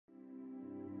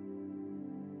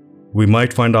we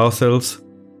might find ourselves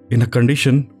in a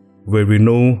condition where we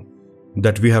know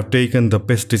that we have taken the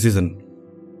best decision.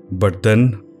 But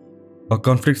then a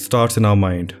conflict starts in our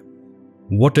mind.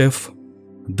 What if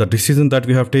the decision that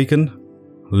we have taken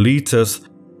leads us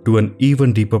to an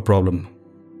even deeper problem?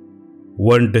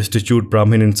 One destitute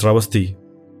Brahmin in Sravasti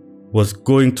was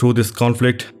going through this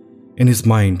conflict in his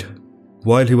mind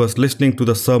while he was listening to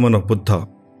the sermon of Buddha.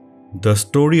 The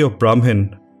story of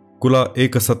Brahmin Cūḻa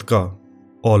Ekasataka,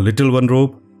 or Little One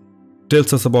Robe,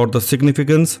 tells us about the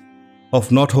significance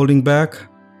of not holding back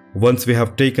once we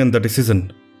have taken the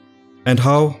decision, and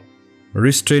how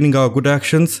restraining our good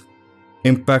actions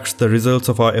impacts the results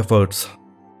of our efforts.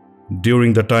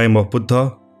 During the time of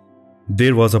Buddha,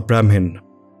 there was a Brahmin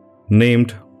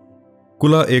named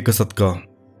Cula Ekasataka,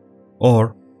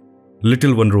 or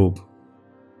Little One Robe,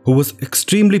 who was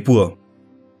extremely poor.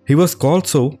 He was called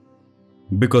so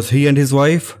because he and his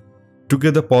wife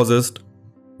together possessed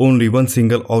only one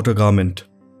single outer garment.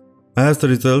 As the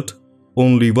result,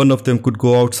 only one of them could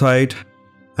go outside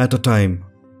at a time.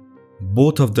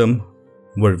 Both of them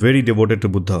were very devoted to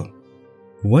Buddha.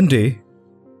 One day,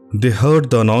 they heard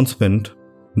the announcement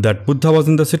that Buddha was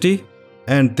in the city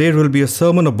and there will be a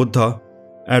sermon of Buddha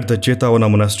at the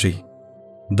Jetavana monastery.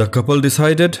 The couple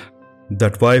decided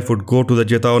that wife would go to the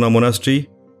Jetavana monastery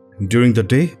during the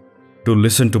day to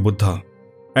listen to Buddha,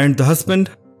 and the husband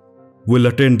will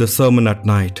attend the sermon at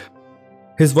night.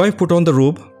 His wife put on the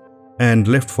robe and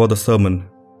left for the sermon,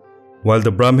 while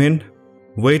the Brahmin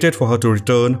waited for her to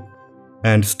return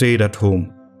and stayed at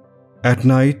home. At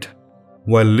night,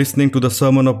 while listening to the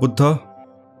sermon of Buddha,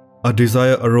 a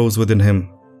desire arose within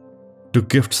him to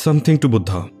gift something to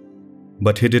Buddha,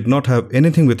 but he did not have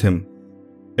anything with him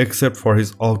except for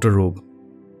his outer robe.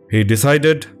 He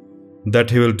decided that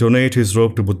he will donate his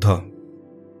robe to Buddha,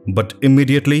 but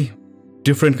immediately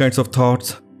different kinds of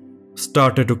thoughts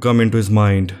started to come into his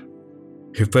mind.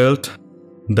 He felt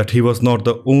that he was not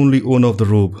the only owner of the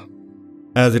robe,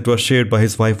 as it was shared by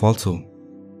his wife also.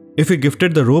 If he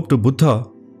gifted the robe to Buddha,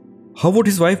 how would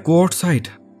his wife go outside?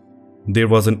 There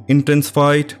was an intense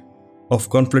fight of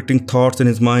conflicting thoughts in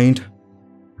his mind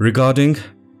regarding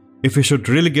if he should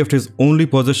really gift his only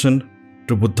possession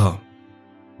to Buddha.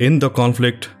 In the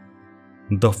conflict,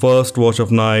 the first watch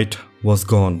of night was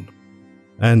gone,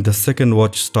 and the second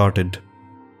watch started.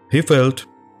 He felt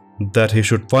that he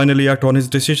should finally act on his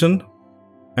decision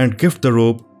and gift the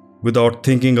robe without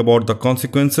thinking about the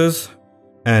consequences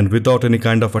and without any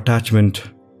kind of attachment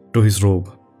to his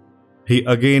robe. He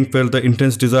again felt the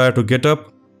intense desire to get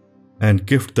up and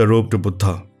gift the robe to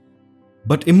Buddha.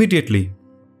 But immediately,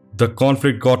 the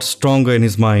conflict got stronger in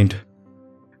his mind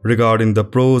regarding the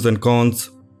pros and cons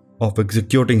of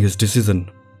executing his decision.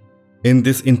 In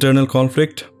this internal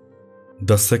conflict,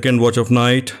 the second watch of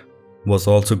night was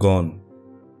also gone,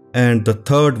 and the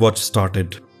third watch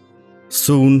started.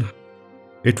 Soon,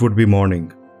 it would be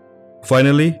morning.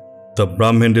 Finally, the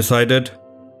Brahmin decided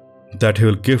that he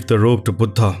will give the robe to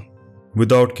Buddha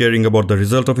without caring about the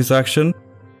result of his action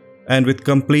and with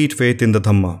complete faith in the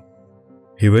Dhamma.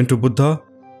 He went to Buddha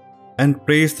and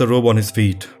placed the robe on his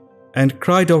feet and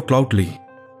cried out loudly,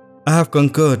 "I have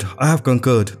conquered, I have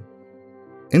conquered."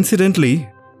 Incidentally,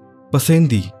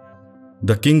 Pasendi,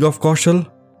 the king of Kaushal,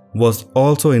 was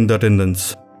also in the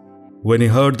attendance. When he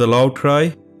heard the loud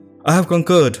cry, "I have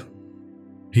conquered,"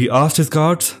 he asked his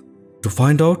guards to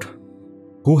find out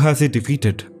who has he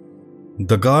defeated.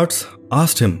 The guards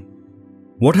asked him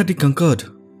what had he conquered,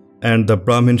 and the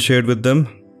Brahmin shared with them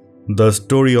the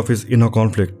story of his inner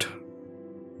conflict.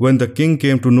 When the king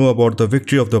came to know about the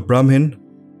victory of the Brahmin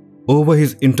over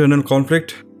his internal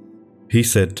conflict, he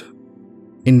said,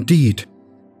 "Indeed,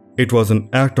 it was an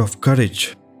act of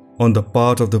courage on the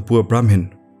part of the poor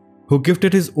Brahmin who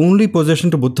gifted his only possession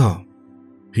to Buddha.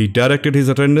 He directed his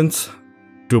attendants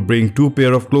to bring 2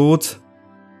 pairs of clothes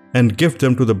and gift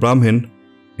them to the Brahmin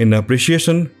in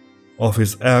appreciation of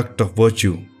his act of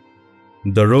virtue.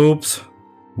 The robes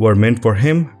were meant for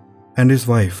him and his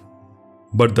wife,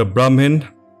 but the Brahmin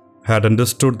had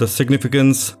understood the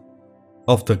significance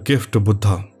of the gift to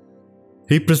Buddha.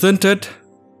 He presented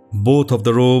both of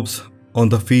the robes on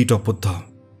the feet of Buddha.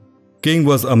 King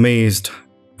was amazed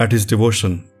at his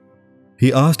devotion.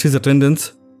 He asked his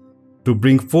attendants to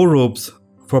bring 4 robes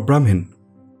for Brahmin.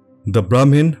 The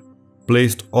Brahmin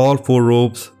placed all 4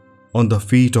 robes on the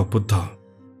feet of Buddha.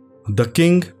 The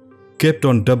king kept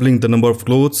on doubling the number of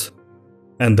clothes,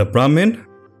 and the Brahmin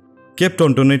kept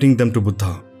on donating them to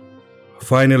Buddha.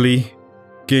 Finally,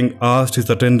 king asked his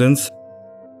attendants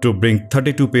to bring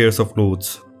 32 pairs of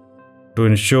clothes to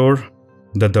ensure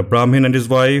that the Brahmin and his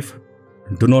wife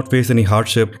do not face any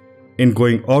hardship in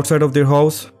going outside of their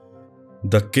house.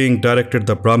 the king directed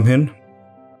the Brahmin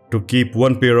to keep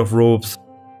one pair of robes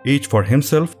each for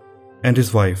himself and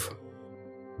his wife.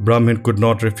 Brahmin could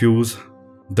not refuse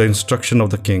the instruction of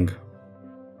the king.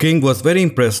 King was very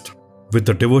impressed with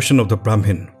the devotion of the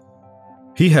Brahmin.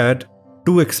 He had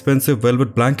 2 expensive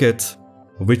velvet blankets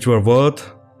which were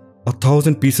worth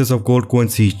 1,000 pieces of gold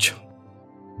coins each.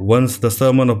 Once the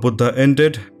sermon of Buddha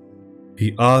ended,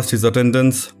 he asked his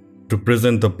attendants to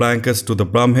present the blankets to the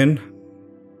Brahmin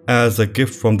as a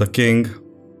gift from the king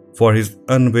for his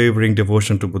unwavering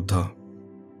devotion to Buddha.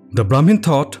 The Brahmin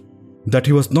thought that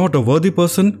he was not a worthy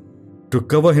person to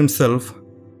cover himself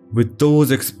with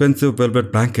those expensive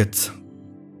velvet blankets.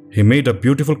 He made a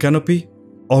beautiful canopy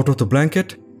out of the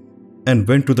blanket and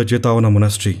went to the Jetavana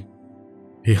monastery.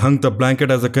 He hung the blanket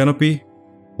as a canopy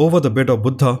over the bed of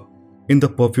Buddha in the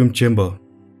perfume chamber,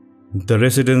 the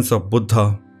residence of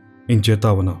Buddha in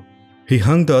Jetavana. He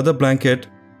hung the other blanket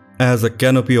as a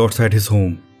canopy outside his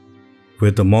home,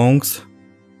 where the monks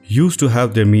used to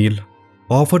have their meal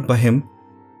offered by him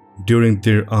during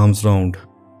their alms round.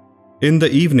 In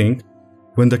the evening,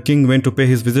 when the king went to pay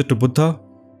his visit to Buddha,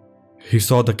 he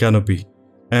saw the canopy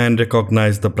and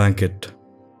recognized the blanket.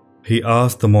 He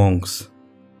asked the monks,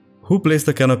 "Who placed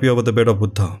the canopy over the bed of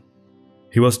Buddha?"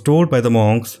 He was told by the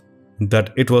monks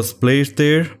that it was placed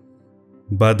there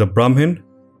by the Brahmin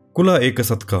Cūḻa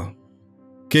Ekasataka.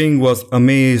 King was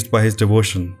amazed by his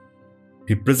devotion.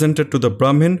 He presented to the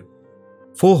Brahmin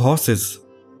 4 horses,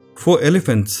 4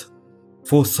 elephants,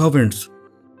 4 servants,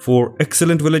 4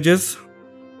 excellent villages,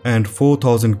 and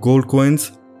 4,000 gold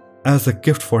coins as a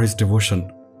gift for his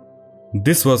devotion.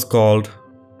 This was called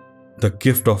the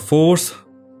gift of force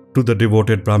to the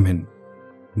devoted Brahmin.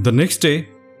 The next day,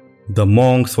 the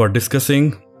monks were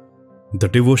discussing the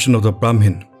devotion of the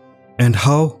Brahmin and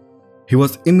how he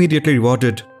was immediately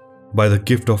rewarded by the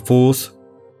gift of force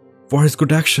for his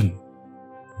good action.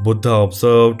 Buddha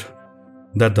observed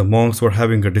that the monks were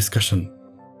having a discussion,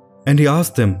 and he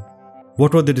asked them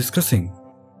what were they discussing.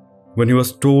 When he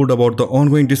was told about the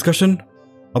ongoing discussion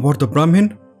about the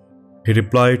Brahmin, he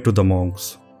replied to the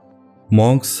monks,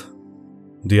 "Monks,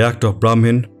 the act of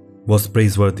Brahmin was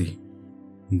praiseworthy,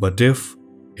 but if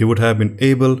he would have been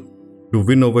able to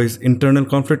win over his internal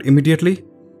conflict immediately,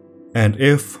 and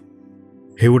if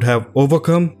he would have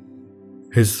overcome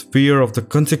his fear of the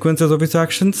consequences of his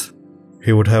actions,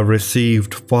 he would have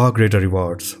received far greater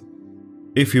rewards.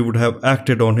 If he would have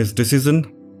acted on his decision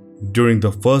during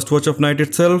the first watch of night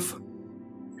itself,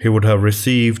 he would have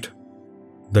received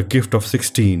the gift of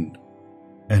 16.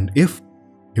 And if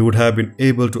he would have been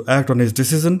able to act on his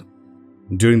decision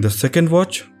during the second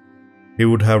watch, he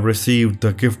would have received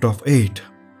the gift of 8.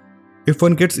 If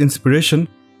one gets inspiration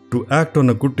to act on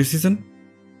a good decision,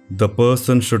 the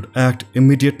person should act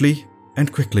immediately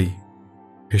and quickly.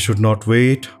 He should not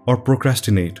wait or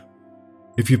procrastinate.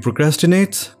 If he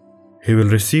procrastinates, he will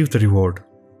receive the reward,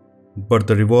 but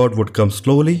the reward would come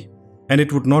slowly and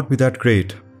it would not be that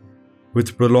great.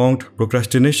 With prolonged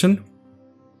procrastination,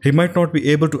 he might not be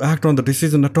able to act on the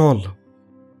decision at all,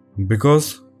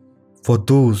 because for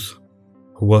those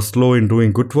who are slow in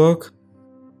doing good work,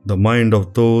 the mind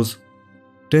of those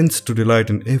tends to delight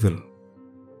in evil."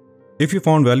 If you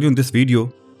found value in this video,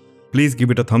 please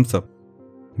give it a thumbs up.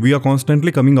 We are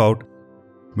constantly coming out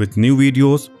with new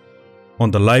videos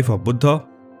on the life of Buddha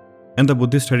and the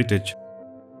Buddhist heritage.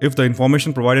 If the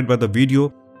information provided by the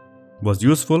video was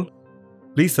useful,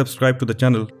 please subscribe to the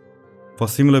channel for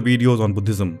similar videos on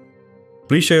Buddhism.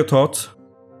 Please share your thoughts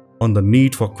on the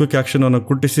need for quick action on a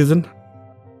good decision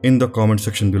in the comment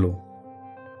section below.